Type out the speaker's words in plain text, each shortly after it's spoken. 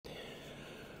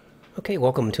Okay,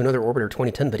 welcome to another Orbiter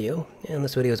 2010 video, and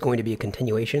this video is going to be a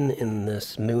continuation in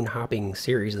this moon hopping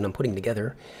series that I'm putting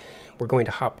together. We're going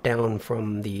to hop down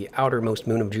from the outermost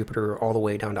moon of Jupiter all the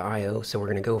way down to Io, so we're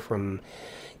going to go from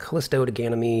Callisto to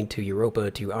Ganymede to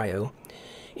Europa to Io.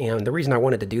 And the reason I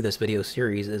wanted to do this video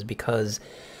series is because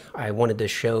I wanted to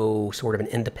show sort of an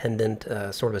independent,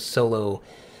 sort of a solo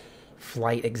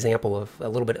flight example of a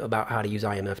little bit about how to use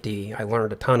IMFD. I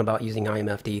learned a ton about using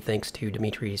IMFD thanks to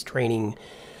Dimitri's training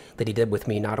that he did with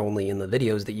me, not only in the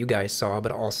videos that you guys saw,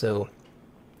 but also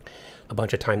a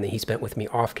bunch of time that he spent with me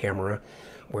off camera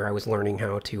where I was learning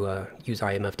how to use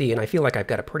IMFD. And I feel like I've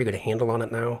got a pretty good handle on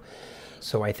it now.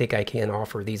 So I think I can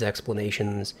offer these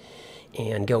explanations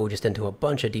and go just into a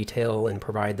bunch of detail and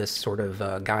provide this sort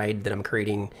of guide that I'm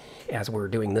creating as we're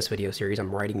doing this video series.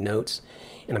 I'm writing notes,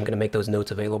 and I'm going to make those notes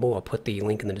available. I'll put the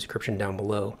link in the description down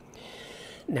below.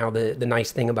 Now, the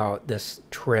nice thing about this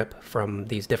trip from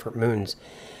these different moons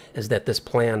is that this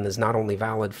plan is not only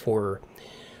valid for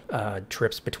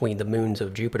trips between the moons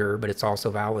of Jupiter, but it's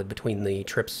also valid between the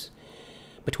trips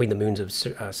between the moons of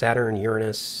Saturn,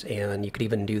 Uranus, and you could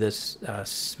even do this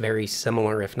very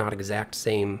similar, if not exact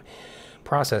same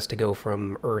process to go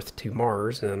from Earth to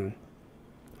Mars. And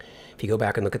if you go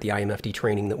back and look at the IMFD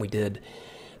training that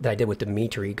I did with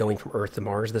Dimitri, going from Earth to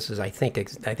Mars, this is I think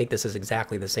this is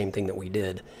exactly the same thing that we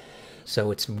did.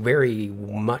 So it's very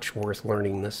much worth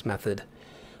learning this method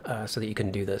so that you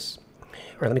can do this. All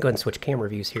right, let me go ahead and switch camera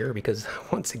views here because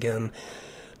once again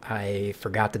I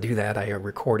forgot to do that. I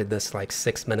recorded this like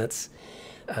 6 minutes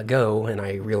ago and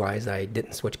I realized I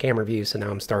didn't switch camera views, so now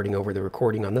I'm starting over the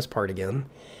recording on this part again.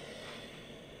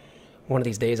 One of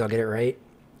these days I'll get it right.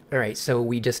 All right, so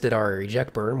we just did our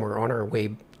eject burn. We're on our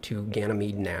way to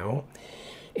Ganymede now,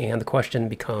 and the question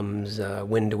becomes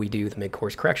when do we do the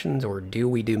mid-course corrections, or do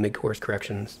we do mid-course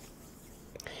corrections?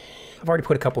 I've already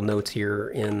put a couple notes here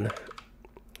in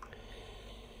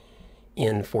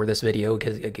for this video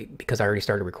because I already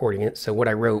started recording it. So what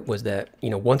I wrote was that,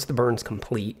 once the burn's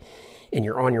complete and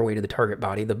you're on your way to the target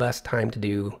body, the best time to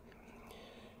do,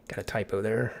 got a typo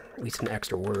there, at least an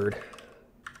extra word.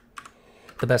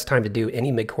 The best time to do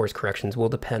any mid-course corrections will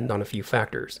depend on a few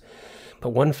factors. But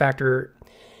one factor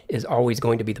is always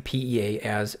going to be the PEA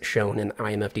as shown in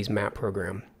IMFD's map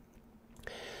program.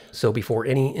 So before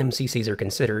any MCCs are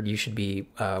considered, you should be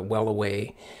well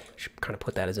away. Should kind of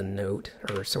put that as a note,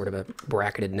 or sort of a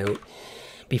bracketed note.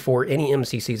 Before any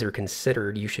MCCs are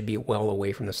considered, you should be well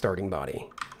away from the starting body.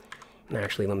 And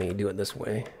actually, let me do it this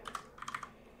way.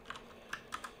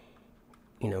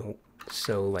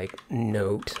 So like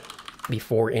note,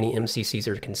 before any MCCs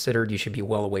are considered, you should be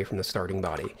well away from the starting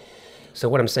body. So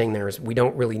what I'm saying there is we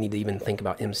don't really need to even think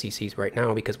about MCCs right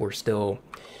now because we're still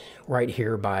right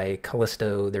here by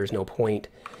Callisto. There's no point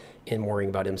in worrying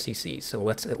about MCCs. So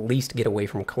let's at least get away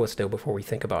from Callisto before we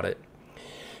think about it.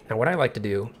 Now what I like to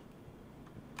do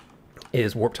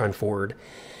is warp time forward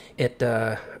at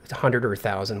 100 or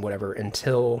 1,000, whatever,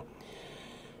 until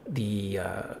the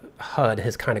HUD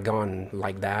has kind of gone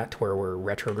like that, to where we're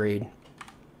retrograde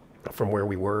from where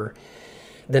we were.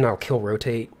 Then I'll kill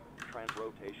rotate,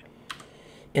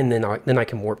 and then I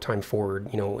can warp time forward,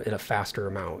 at a faster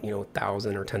amount,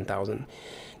 1,000 or 10,000.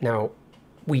 Now,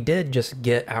 we did just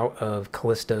get out of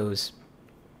Callisto's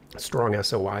strong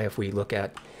SOI. If we look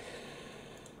at,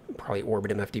 probably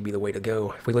Orbit MFD be the way to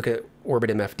go. If we look at Orbit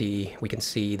MFD, we can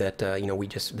see that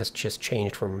this just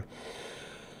changed from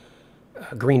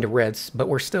green to reds, but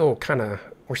we're still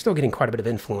getting quite a bit of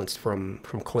influence from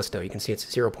Callisto. You can see it's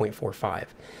 0.45.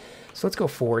 So let's go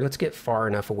forward. Let's get far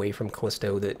enough away from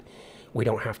Callisto that we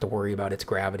don't have to worry about its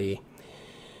gravity.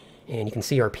 And you can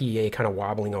see our PEA kind of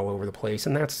wobbling all over the place.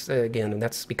 And that's, again,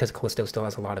 that's because Callisto still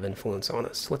has a lot of influence on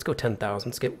us. So let's go 10,000.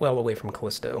 Let's get well away from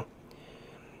Callisto.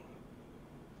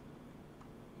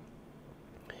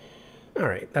 All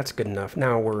right, that's good enough.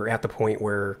 Now we're at the point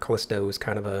where Callisto is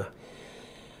kind of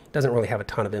doesn't really have a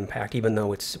ton of impact, even though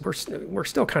we're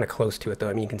still kind of close to it, though.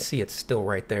 I mean, you can see it's still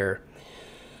right there.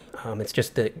 It's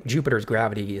just that Jupiter's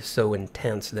gravity is so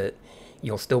intense that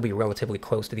you'll still be relatively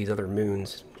close to these other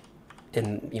moons,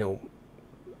 and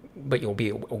but you'll be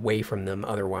away from them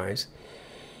otherwise.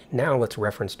 Now let's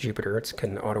reference Jupiter. It's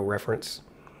can auto reference,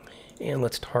 and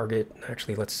let's target.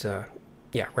 Actually, let's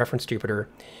reference Jupiter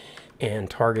and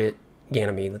target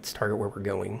Ganymede. Let's target where we're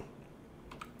going.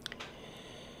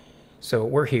 So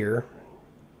we're here,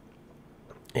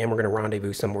 and we're going to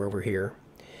rendezvous somewhere over here.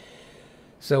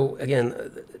 So again,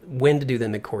 when to do the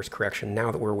mid-course correction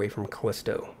now that we're away from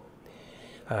Callisto?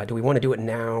 Do we want to do it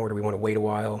now, or do we want to wait a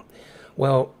while?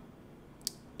 Well,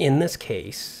 in this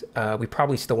case, we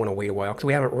probably still want to wait a while because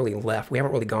we haven't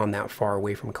really gone that far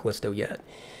away from Callisto yet.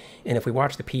 And if we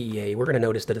watch the PEA, we're going to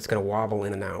notice that it's going to wobble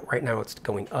in and out. Right now it's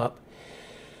going up.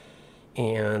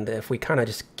 And if we kind of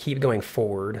just keep going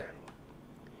forward,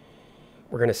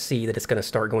 we're going to see that it's going to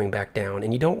start going back down.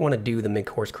 And you don't want to do the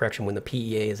mid-course correction when the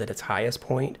PEA is at its highest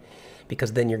point,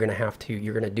 because then you're going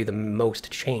to do the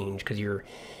most change, because you're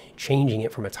changing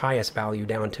it from its highest value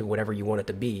down to whatever you want it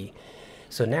to be.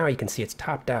 So now you can see it's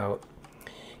topped out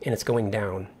and it's going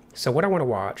down. So what I want to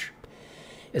watch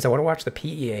is I want to watch the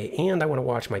PEA and I want to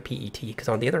watch my PET, because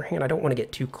on the other hand, I don't want to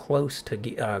get too close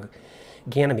to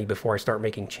Ganymede before I start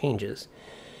making changes.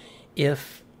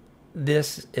 If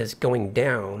this is going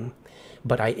down,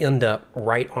 but I end up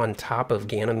right on top of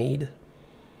Ganymede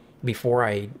before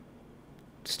I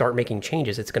start making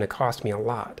changes, it's going to cost me a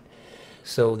lot.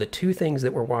 So the two things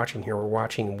that we're watching here, we're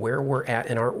watching where we're at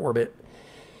in our orbit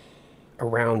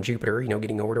around Jupiter,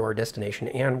 getting over to our destination,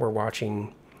 and we're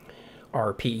watching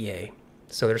our PEA.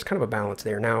 So there's kind of a balance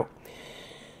there. Now,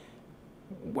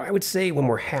 I would say when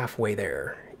we're halfway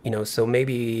there, so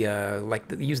maybe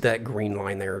use that green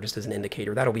line there just as an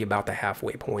indicator. That'll be about the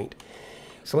halfway point.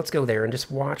 So let's go there and just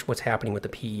watch what's happening with the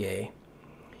PEA.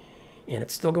 And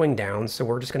it's still going down, so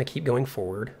we're just going to keep going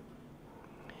forward.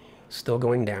 Still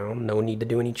going down. No need to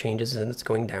do any changes, and it's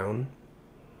going down.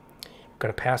 I'm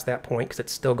going to pass that point because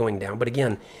it's still going down. But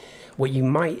again, what you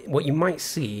might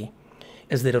see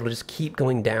is that it'll just keep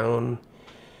going down.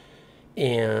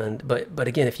 And but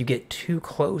again, if you get too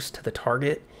close to the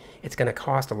target, it's going to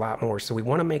cost a lot more. So we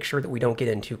want to make sure that we don't get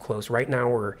in too close. Right now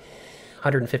we're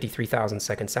 153,000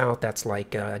 seconds out. That's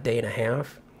like a day and a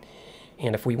half.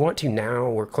 And if we want to now,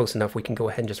 we're close enough, we can go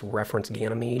ahead and just reference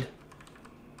Ganymede.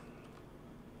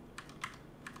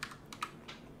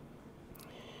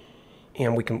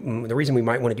 And the reason we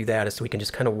might want to do that is so we can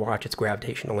just kind of watch its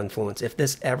gravitational influence. If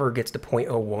this ever gets to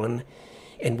 0.01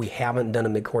 and we haven't done a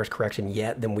mid-course correction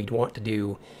yet, then we'd want to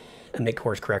do a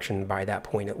mid-course correction by that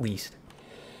point at least.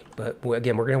 But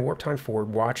again, we're going to warp time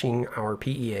forward, watching our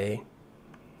PEA.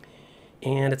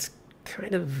 And it's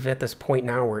kind of at this point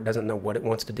now where it doesn't know what it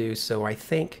wants to do. So I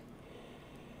think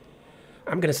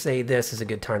I'm going to say this is a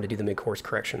good time to do the mid-course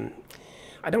correction.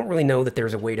 I don't really know that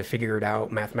there's a way to figure it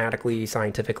out mathematically,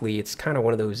 scientifically. It's kind of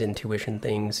one of those intuition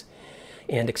things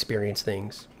and experience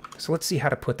things. So let's see how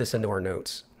to put this into our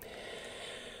notes.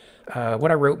 What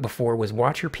I wrote before was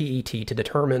watch your PET to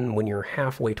determine when you're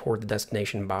halfway toward the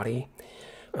destination body.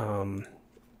 You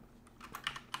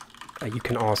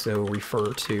can also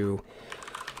refer to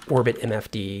orbit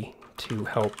IMFD to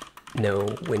help know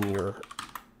when you're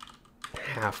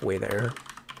halfway there.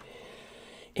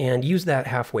 And use that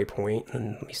halfway point,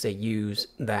 and let me say use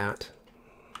that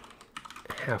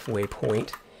halfway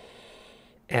point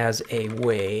as a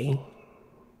way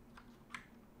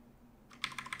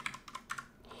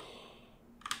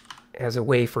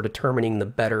for determining the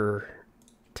better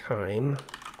time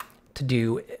to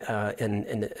do an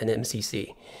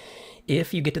MCC.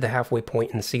 If you get to the halfway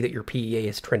point and see that your PEA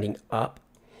is trending up,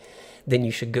 then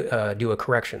you should do a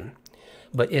correction.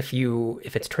 But if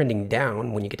it's trending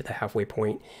down when you get to the halfway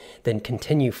point, then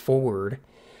continue forward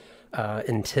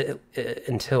until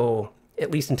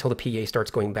at least until the PEA starts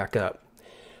going back up.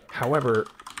 However,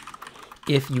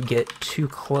 if you get too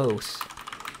close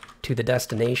to the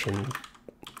destination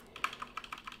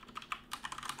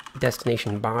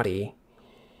body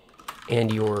and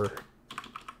your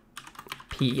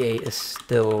PEA is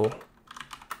still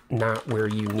not where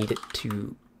you need it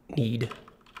to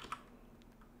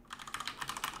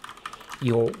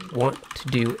you'll want to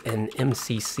do an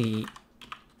MCC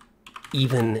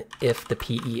even if the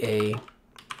PEA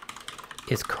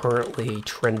is currently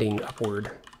trending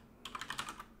upward,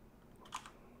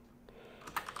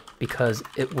 because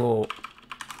it will,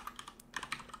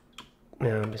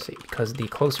 let me see, because the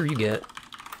closer you get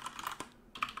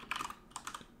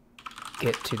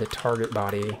to the target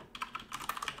body,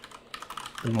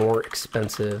 the more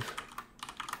expensive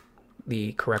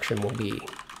the correction will be.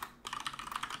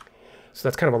 So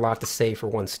that's kind of a lot to say for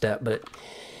one step, but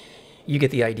you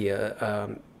get the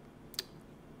idea.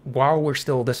 While we're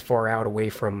still this far out away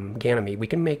from Ganymede, we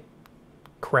can make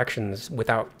corrections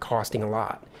without costing a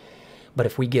lot. But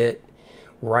if we get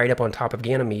right up on top of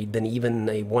Ganymede, then even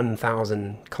a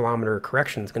 1,000 kilometer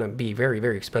correction is going to be very,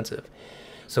 very expensive.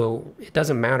 So it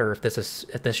doesn't matter if this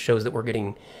shows that we're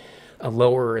getting a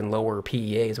lower and lower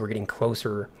PEA as we're getting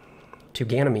closer to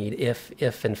Ganymede,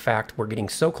 if in fact we're getting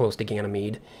so close to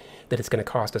Ganymede that it's going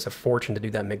to cost us a fortune to do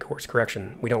that mid-course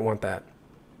correction. We don't want that.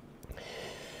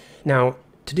 Now,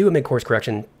 to do a mid-course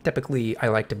correction, typically I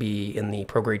like to be in the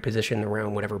prograde position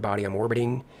around whatever body I'm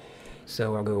orbiting.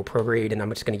 So I'll go prograde, and I'm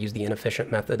just going to use the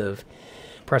inefficient method of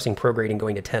pressing prograde and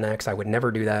going to 10x. I would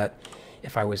never do that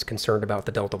if I was concerned about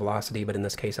the delta velocity, but in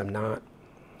this case I'm not.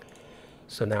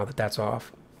 So now that that's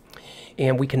off.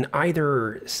 And we can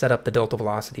either set up the delta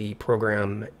velocity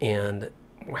program and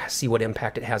see what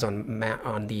impact it has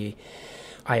on the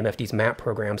IMFD's map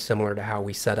program, similar to how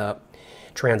we set up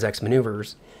TransX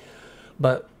maneuvers.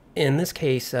 But in this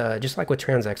case, just like with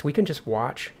TransX, we can just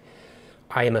watch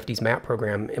IMFD's map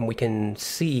program and we can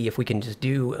see if we can just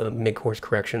do a mid-course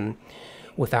correction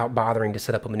without bothering to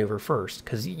set up a maneuver first.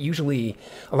 Because usually,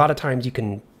 a lot of times you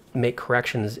can make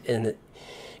corrections in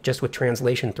just with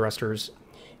translation thrusters,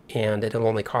 and it'll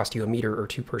only cost you 1 meter or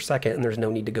 2 per second, and there's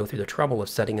no need to go through the trouble of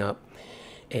setting up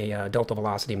a delta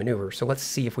velocity maneuver. So let's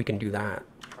see if we can do that.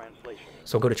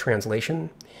 So go to translation,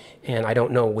 and I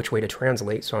don't know which way to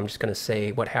translate, so I'm just going to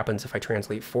say what happens if I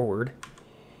translate forward.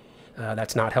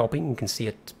 That's not helping. You can see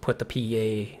it put the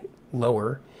PEA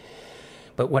lower.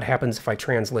 But what happens if I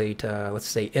translate, let's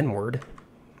say, inward?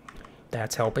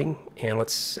 That's helping. And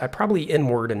probably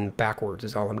inward and backwards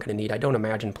is all I'm going to need. I don't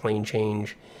imagine plane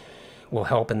change will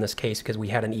help in this case because we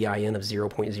had an EIN of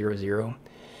 0.00.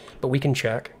 But we can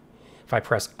check. If I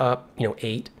press up,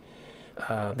 8,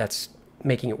 that's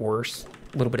making it worse.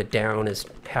 A little bit of down is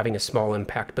having a small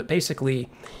impact. But basically,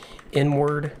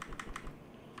 inward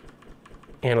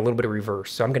and a little bit of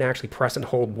reverse. So I'm going to actually press and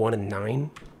hold 1 and 9.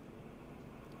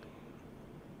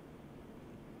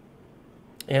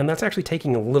 And that's actually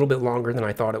taking a little bit longer than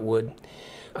I thought it would.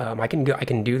 I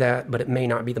can do that, but it may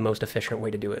not be the most efficient way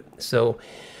to do it. So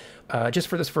just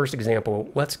for this first example,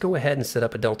 let's go ahead and set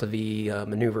up a delta V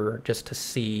maneuver just to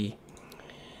see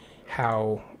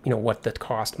how, what the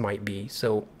cost might be.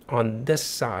 So on this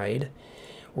side,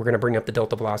 we're going to bring up the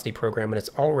delta velocity program, and it's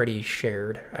already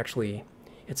shared. Actually,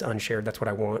 it's unshared. That's what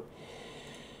I want.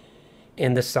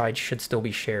 And this side should still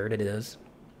be shared. It is.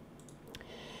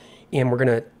 And we're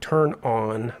going to turn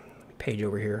on page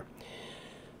over here.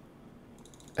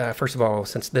 First of all,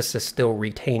 since this is still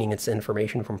retaining its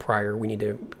information from prior, we need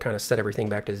to kind of set everything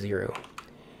back to 0.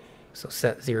 So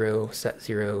set 0, set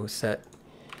 0, set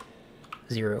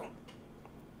 0.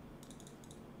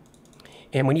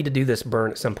 And we need to do this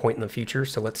burn at some point in the future,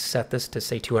 so let's set this to,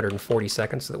 say, 240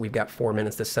 seconds so that we've got 4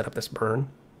 minutes to set up this burn.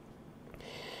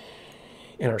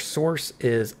 And our source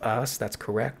is us, that's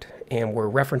correct. And we're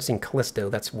referencing Callisto,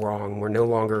 that's wrong. We're no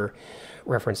longer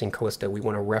referencing Callisto. We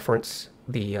want to reference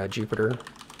the Jupiter.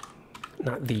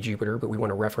 Not the Jupiter, but we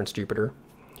want to reference Jupiter.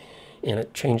 And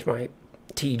it changed my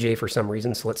TEJ for some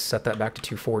reason, so let's set that back to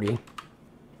 240.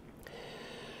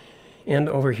 And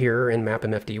over here in Map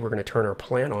MFD, we're going to turn our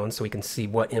plan on so we can see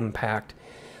what impact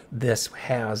this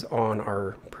has on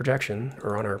our projection,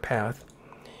 or on our path.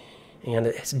 And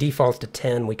it defaults to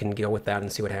 10. We can go with that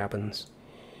and see what happens.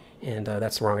 And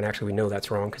that's wrong, and actually we know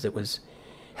that's wrong because it was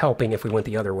helping if we went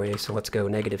the other way. So let's go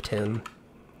 -10.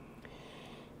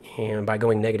 And by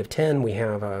going -10, we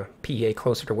have a PEA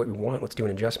closer to what we want. Let's do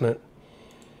an adjustment.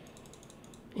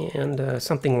 And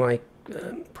something like,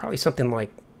 probably something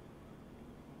like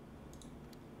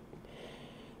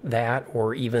that,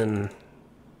 or even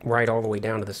right all the way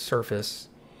down to the surface.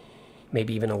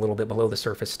 Maybe even a little bit below the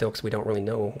surface still, because we don't really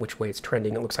know which way it's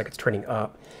trending. It looks like it's trending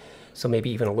up. So maybe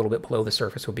even a little bit below the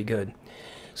surface would be good.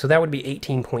 So that would be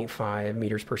 18.5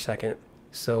 meters per second.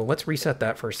 So let's reset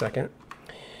that for a second.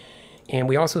 And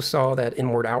we also saw that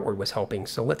inward-outward was helping.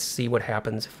 So let's see what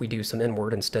happens if we do some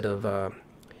inward instead of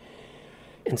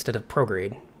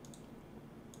prograde.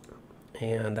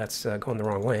 And that's going the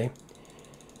wrong way.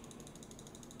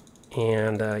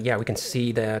 And yeah, we can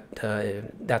see that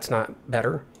that's not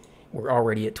better. We're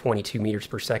already at 22 meters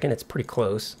per second. It's pretty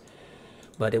close,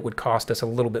 but it would cost us a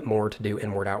little bit more to do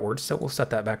inward-outward, so we'll set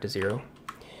that back to 0.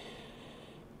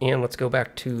 And let's go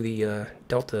back to the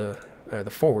delta, the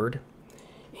forward,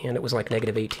 and it was like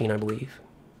 -18, I believe.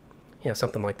 Yeah,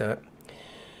 something like that.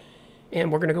 And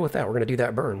we're going to go with that. We're going to do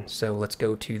that burn. So let's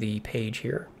go to the page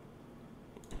here,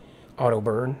 auto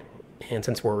burn, and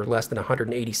since we're less than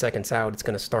 180 seconds out, it's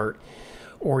going to start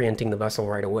orienting the vessel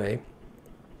right away.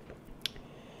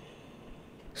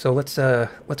 So let's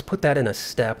put that in a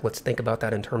step. Let's think about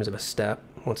that in terms of a step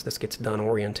once this gets done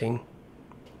orienting.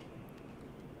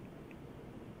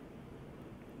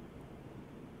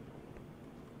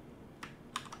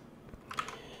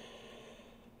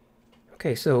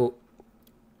 Okay, so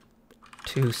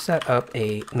to set up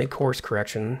a mid-course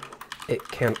correction, it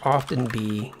can often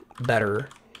be better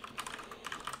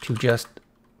to just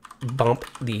bump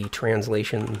the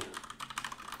translation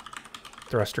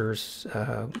thrusters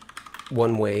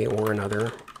one way or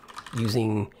another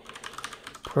using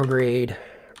prograde,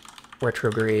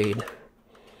 retrograde,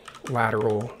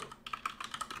 lateral,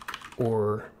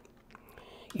 or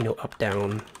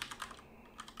up-down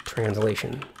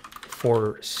translation.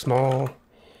 for small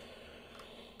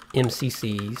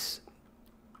MCCs,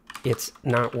 it's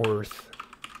not worth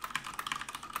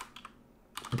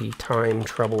the time,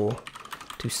 trouble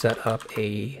to set up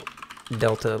a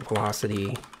delta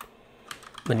velocity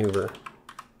maneuver.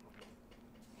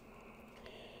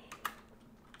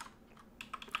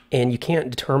 And you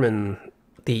can't determine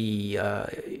the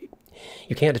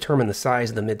size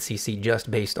of the mid-CC just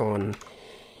based on,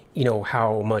 you know,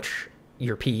 how much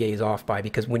your PEA is off by,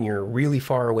 because when you're really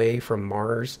far away from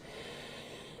Mars,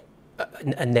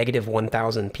 a negative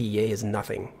 1,000 PEA is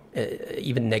nothing.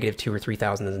 Even negative 2,000 or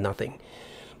 3,000 is nothing.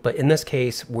 But in this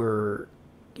case, we're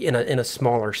in a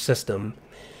smaller system,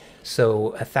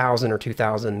 so 1,000 or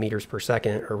 2,000 meters per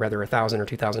second, or rather 1,000 or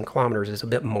 2,000 kilometers, is a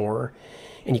bit more,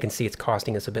 and you can see it's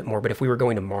costing us a bit more. But if we were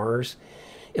going to Mars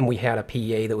and we had a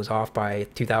PEA that was off by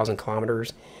 2,000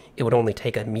 kilometers, it would only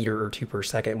take a meter or two per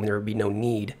second, and there would be no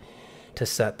need to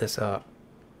set this up.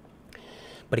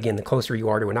 But again, the closer you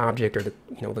are to an object, or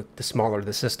the smaller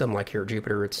the system, like here at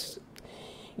Jupiter, it's,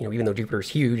 you know, even though Jupiter is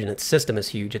huge and its system is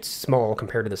huge, it's small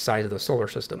compared to the size of the solar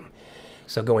system.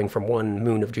 So going from one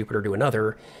moon of Jupiter to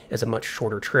another is a much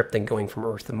shorter trip than going from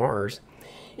Earth to Mars.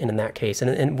 And in that case,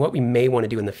 and what we may want to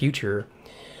do in the future,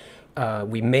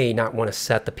 we may not want to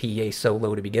set the PEA so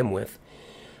low to begin with.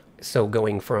 So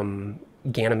going from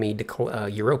Ganymede to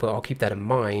Europa, I'll keep that in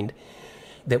mind,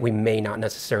 that we may not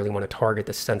necessarily want to target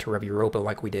the center of Europa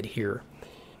like we did here.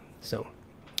 So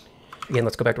again,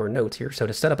 let's go back to our notes here. So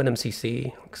to set up an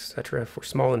MCC, etc., for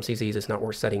small MCCs, it's not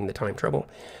worth setting the time trouble.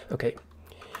 Okay.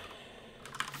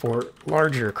 For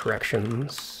larger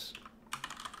corrections,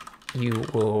 you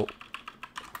will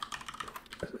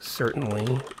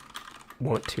certainly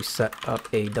want to set up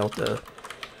a delta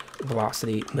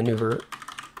velocity maneuver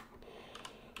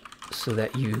so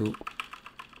that you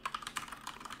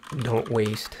don't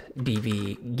waste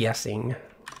DV guessing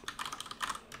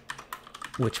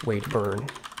which way to burn.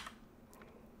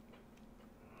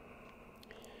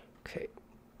 Okay,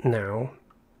 now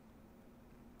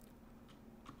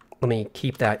let me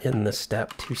keep that in the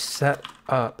step. To set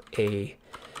up a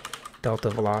delta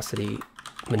velocity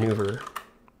maneuver,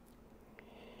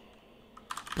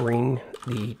 bring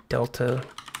the delta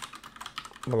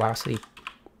velocity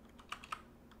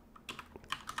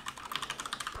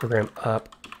program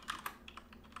up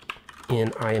in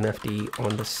IMFD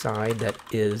on the side that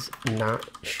is not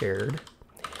shared,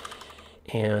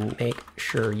 and make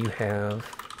sure you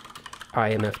have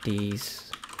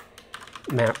IMFD's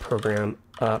map program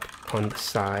up on the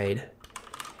side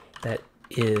that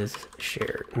is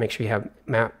shared. Make sure you have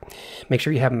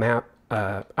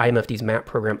IMFD's map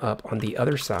program up on the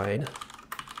other side,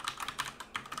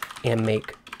 and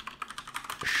make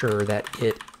sure that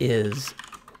it is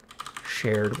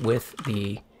shared with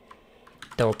the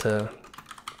delta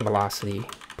velocity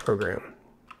program.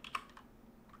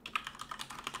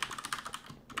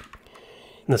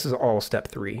 And this is all step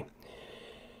 3.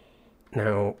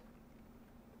 Now,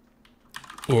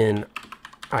 in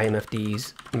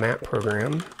IMFD's map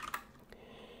program,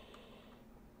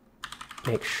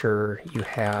 make sure you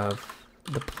have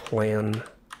the plan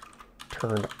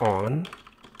turned on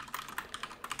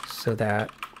so that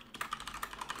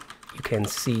you can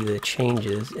see the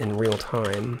changes in real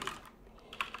time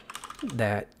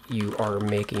that you are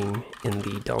making in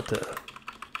the delta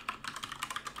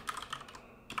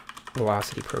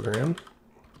velocity program.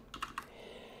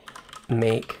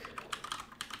 Make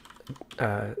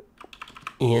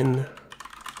in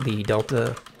the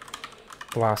delta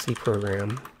velocity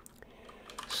program,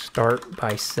 start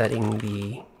by setting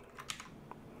the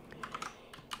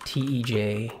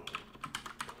TEJ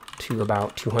to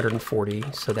about 240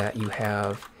 so that you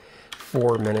have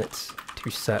 4 minutes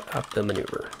to set up the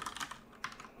maneuver.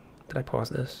 Did I pause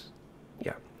this?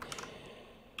 Yeah.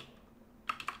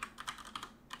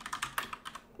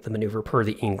 The maneuver per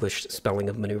the English spelling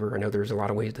of maneuver. I know there's a lot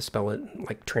of ways to spell it,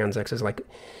 like transx is like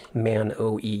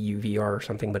man-O-E-U-V-R or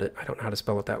something, but I don't know how to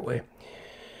spell it that way.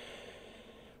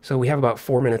 So we have about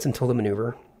 4 minutes until the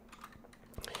maneuver.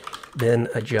 Then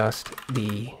adjust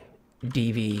the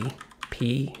DVF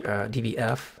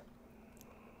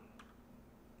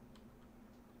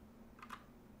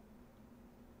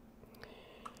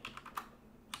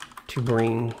to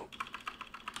bring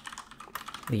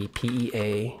the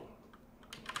PEA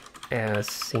as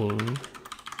seen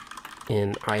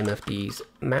in IMFD's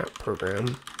map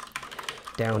program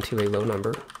down to a low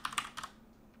number.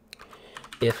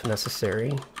 If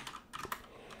necessary,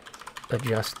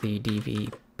 adjust the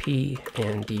DVP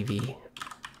and DVI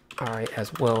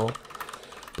as well,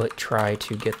 but try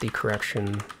to get the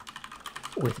correction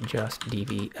with just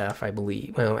DVF, I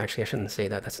believe. Well, actually, I shouldn't say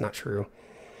that. That's not true.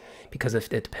 because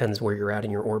if it depends where you're at in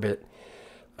your orbit.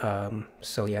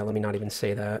 So yeah, let me not even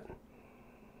say that.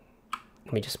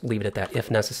 Let me just leave it at that. If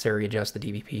necessary, adjust the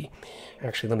DVP.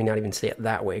 Actually, let me not even say it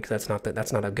that way, because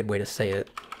that's not a good way to say it.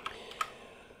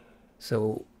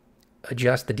 So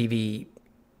adjust the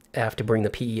DVF to bring the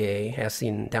PEA as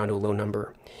seen down to a low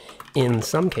number. In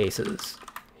some cases,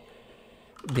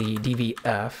 the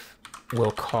DVF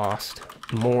will cost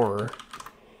more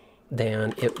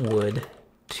than it would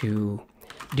to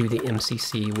do the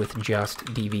MCC with just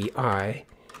DVI,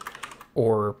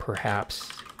 or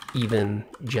perhaps even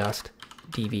just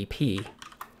DVP.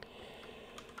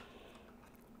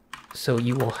 So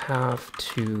you will have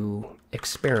to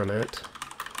experiment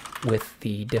with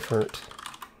the different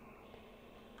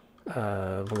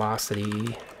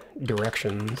velocity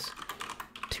directions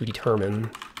to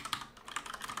determine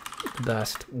the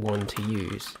best one to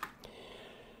use.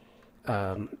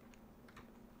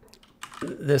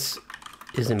 This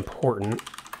is important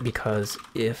because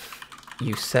if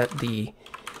you set the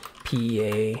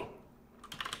PEA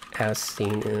as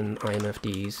seen in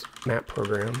IMFD's map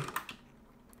program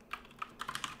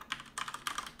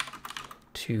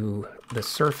to the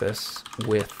surface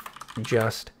with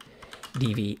just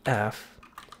DVF,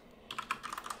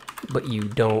 but you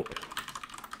don't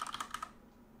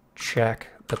check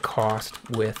the cost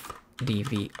with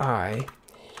DVI,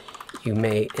 you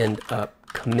may end up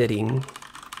committing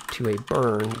to a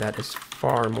burn that is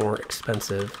far more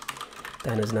expensive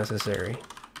than is necessary.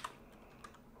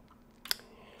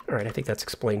 All right, I think that's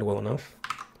explained well enough.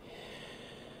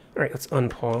 All right, let's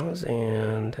unpause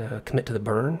and commit to the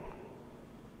burn.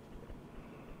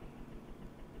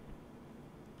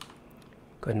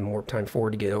 Go ahead and warp time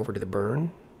forward to get over to the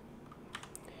burn.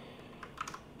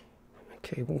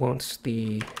 Okay, once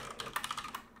the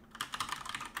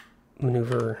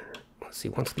maneuver, let's see,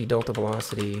 once the delta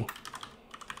velocity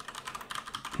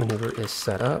maneuver is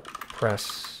set up,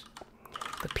 press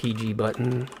the PG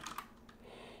button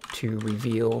to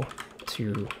reveal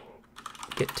to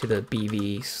get to the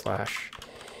BV/AB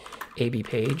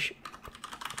page,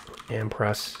 and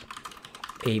press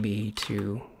AB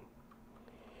to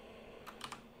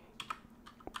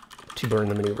burn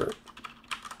the maneuver.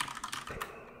 I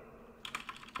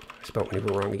spelled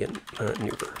maneuver wrong again.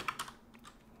 Maneuver.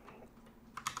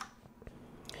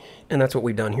 And that's what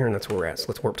we've done here, and that's where we're at. So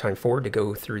let's warp time forward to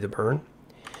go through the burn.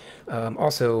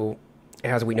 Also,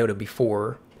 as we noted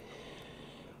before,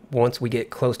 once we get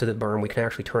close to the burn, we can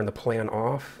actually turn the plan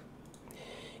off,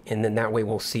 and then that way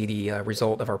we'll see the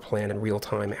result of our plan in real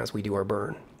time as we do our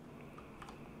burn.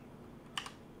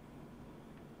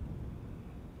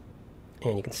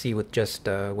 And you can see with just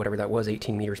whatever that was,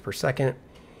 18 meters per second.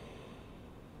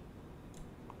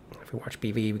 If we watch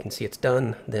BV, we can see it's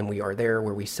done. Then we are there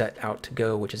where we set out to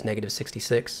go, which is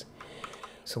 -66.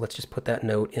 So let's just put that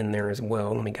note in there as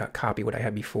well. Let me copy what I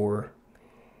had before.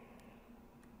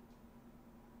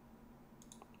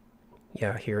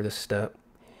 Yeah, here, this step.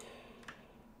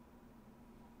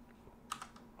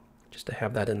 Just to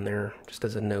have that in there, just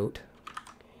as a note.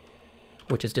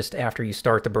 Which is just after you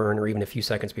start the burn, or even a few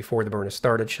seconds before the burn is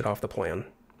started, shut off the plan.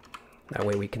 That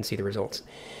way we can see the results.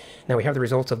 Now we have the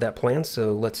results of that plan,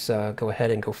 so let's go ahead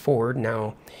and go forward.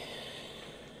 Now,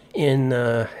 in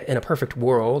a perfect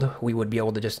world, we would be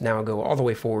able to just now go all the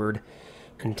way forward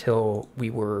until we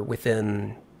were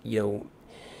within,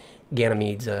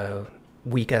 Ganymede's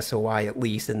weak SOI at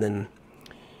least, and then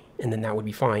that would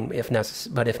be fine. But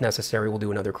if necessary, we'll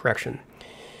do another correction.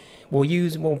 We'll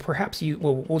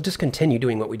just continue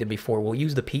doing what we did before. We'll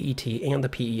use the PET and the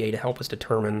PEA to help us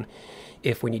determine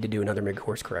if we need to do another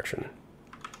mid-course correction.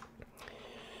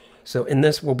 So in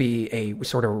this will be a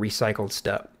sort of a recycled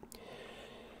step.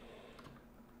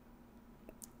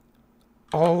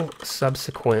 All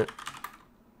subsequent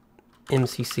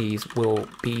MCCs will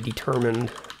be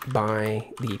determined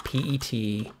by the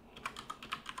PET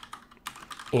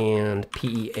and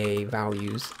PEA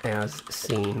values as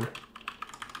seen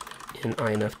in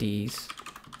IMFD's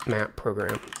map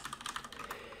program.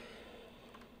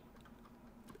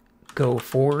 Go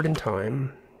forward in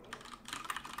time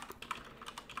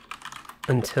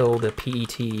until the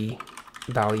PET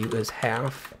value is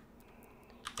half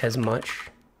as much,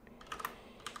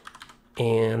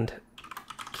 and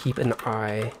keep an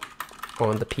eye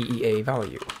on the PEA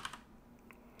value.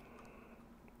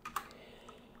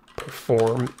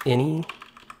 Perform any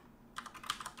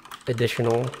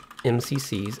additional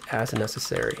MCCs as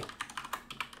necessary.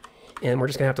 And we're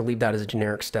just going to have to leave that as a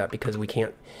generic step because we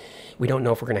don't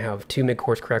know if we're going to have 2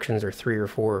 mid-course corrections or 3 or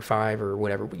 4 or 5 or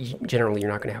whatever. Generally, you're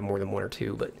not going to have more than 1 or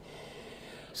 2. But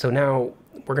so now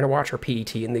we're going to watch our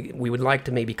PET, and we would like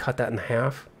to maybe cut that in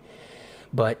half.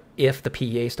 But if the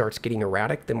PEA starts getting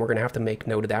erratic, then we're going to have to make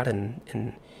note of that and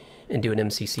do an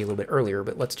MCC a little bit earlier.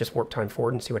 But let's just warp time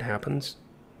forward and see what happens.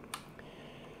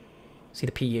 See,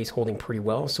 the PEA is holding pretty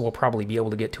well, so we'll probably be able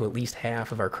to get to at least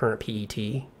half of our current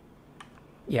PET.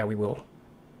 Yeah, we will.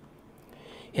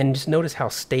 And just notice how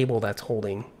stable that's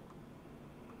holding.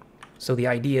 So the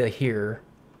idea here,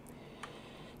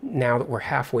 now that we're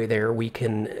halfway there, we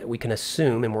can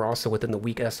assume, and we're also within the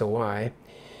weak SOI.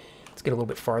 Let's get a little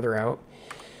bit farther out.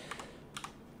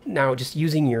 Now, just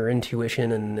using your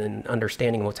intuition and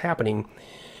understanding what's happening,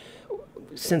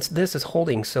 since this is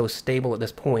holding so stable at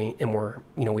this point, and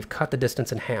we've cut the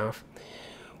distance in half,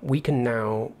 we can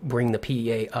now bring the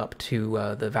PEA up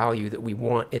to the value that we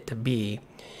want it to be,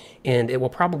 and it will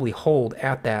probably hold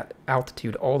at that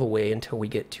altitude all the way until we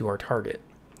get to our target.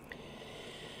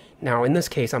 Now, in this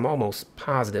case, I'm almost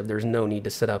positive there's no need to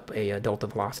set up a delta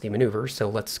velocity maneuver, so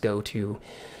let's go to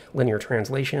linear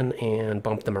translation and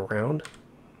bump them around.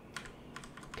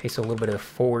 Okay, so a little bit of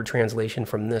forward translation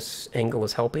from this angle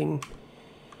is helping,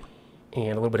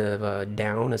 and a little bit of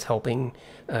down is helping.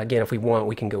 Again, if we want,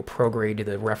 we can go prograde to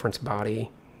the reference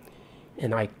body,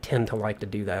 and I tend to like to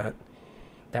do that.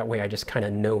 That way I just kind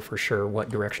of know for sure what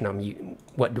direction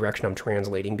I'm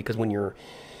translating, because when you're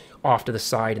off to the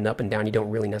side and up and down, you don't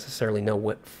really necessarily know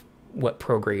what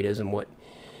prograde is and what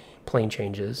plane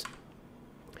change is.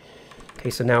 Okay,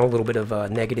 so now a little bit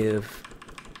of negative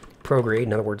prograde,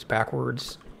 in other words,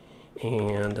 backwards,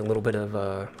 and a little bit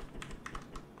of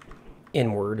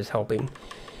inward is helping.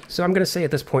 So I'm going to say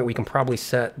at this point we can probably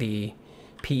set the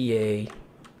PEA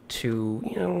to,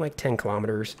 like 10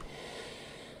 kilometers.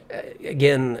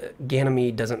 Again,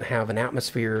 Ganymede doesn't have an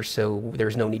atmosphere, so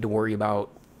there's no need to worry about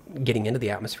getting into the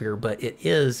atmosphere, but it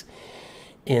is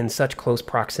in such close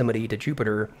proximity to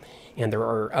Jupiter, and there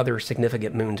are other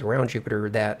significant moons around Jupiter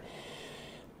that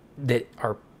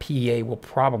our PEA will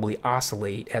probably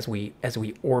oscillate as we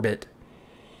orbit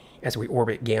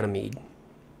Ganymede.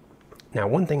 Now,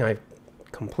 one thing I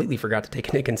completely forgot to take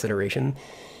into consideration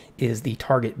is the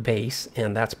target base,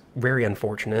 and that's very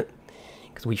unfortunate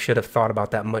because we should have thought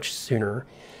about that much sooner.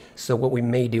 So what we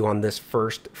may do on this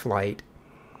first flight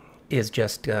is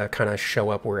just kind of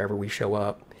show up wherever we show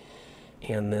up,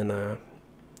 and then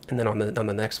on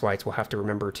the next flights we'll have to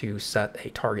remember to set a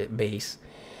target base.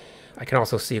 I can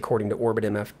also see, according to Orbit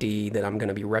MFD, that I'm going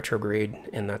to be retrograde,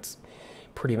 and that's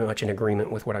pretty much in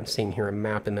agreement with what I'm seeing here in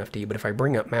Map MFD. But if I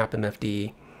bring up Map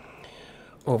MFD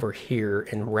over here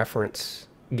and reference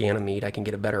Ganymede, I can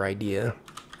get a better idea.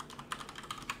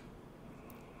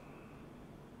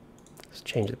 Let's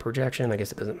change the projection. I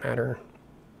guess it doesn't matter.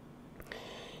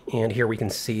 And here we can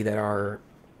see that our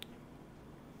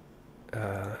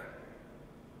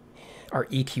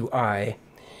EQI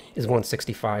is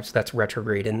 165, so that's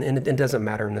retrograde, and it doesn't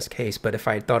matter in this case, but if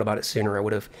I had thought about it sooner, I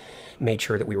would have made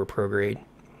sure that we were prograde.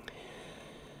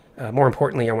 More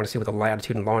importantly, I want to see what the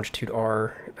latitude and longitude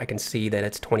are. I can see that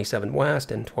it's 27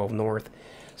 west and 12 north.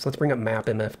 So let's bring up Map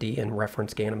MFD and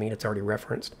reference Ganymede. It's already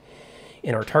referenced.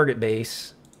 And our target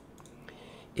base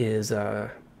is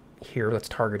here. Let's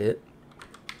target it.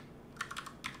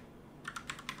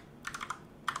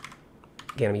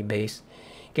 Ganymede base.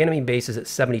 Ganymede base is at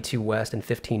 72 west and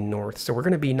 15 north, so we're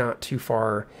going to be not too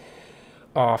far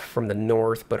off from the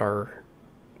north, but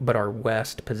our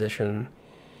west position.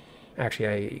 Actually,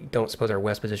 I don't suppose our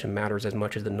west position matters as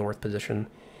much as the north position,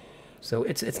 so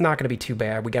it's not going to be too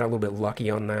bad. We got a little bit lucky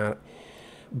on that,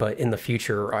 but in the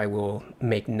future I will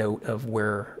make note of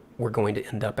where we're going to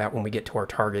end up at when we get to our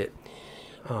target.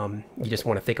 You just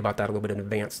want to think about that a little bit in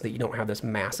advance so that you don't have this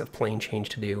massive plane change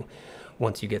to do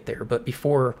once you get there. But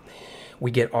before we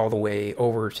get all the way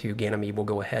over to Ganymede, we'll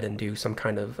go ahead and do some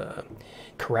kind of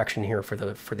correction here for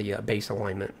the base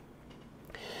alignment.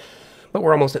 But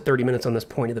we're almost at 30 minutes on this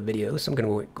point of the video, so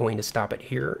I'm going to stop it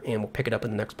here, and we'll pick it up in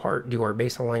the next part, do our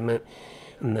base alignment,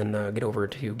 and then get over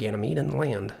to Ganymede and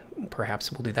land.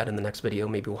 Perhaps we'll do that in the next video.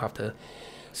 Maybe we'll have to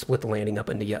split the landing up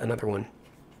into yet another one.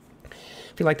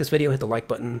 If you like this video, hit the like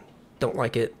button. Don't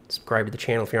like it, subscribe to the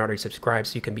channel if you're not already subscribed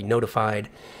so you can be notified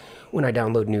when I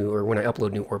upload new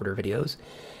orbiter videos.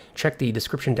 Check the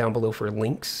description down below for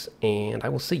links, and I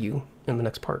will see you in the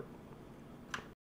next part.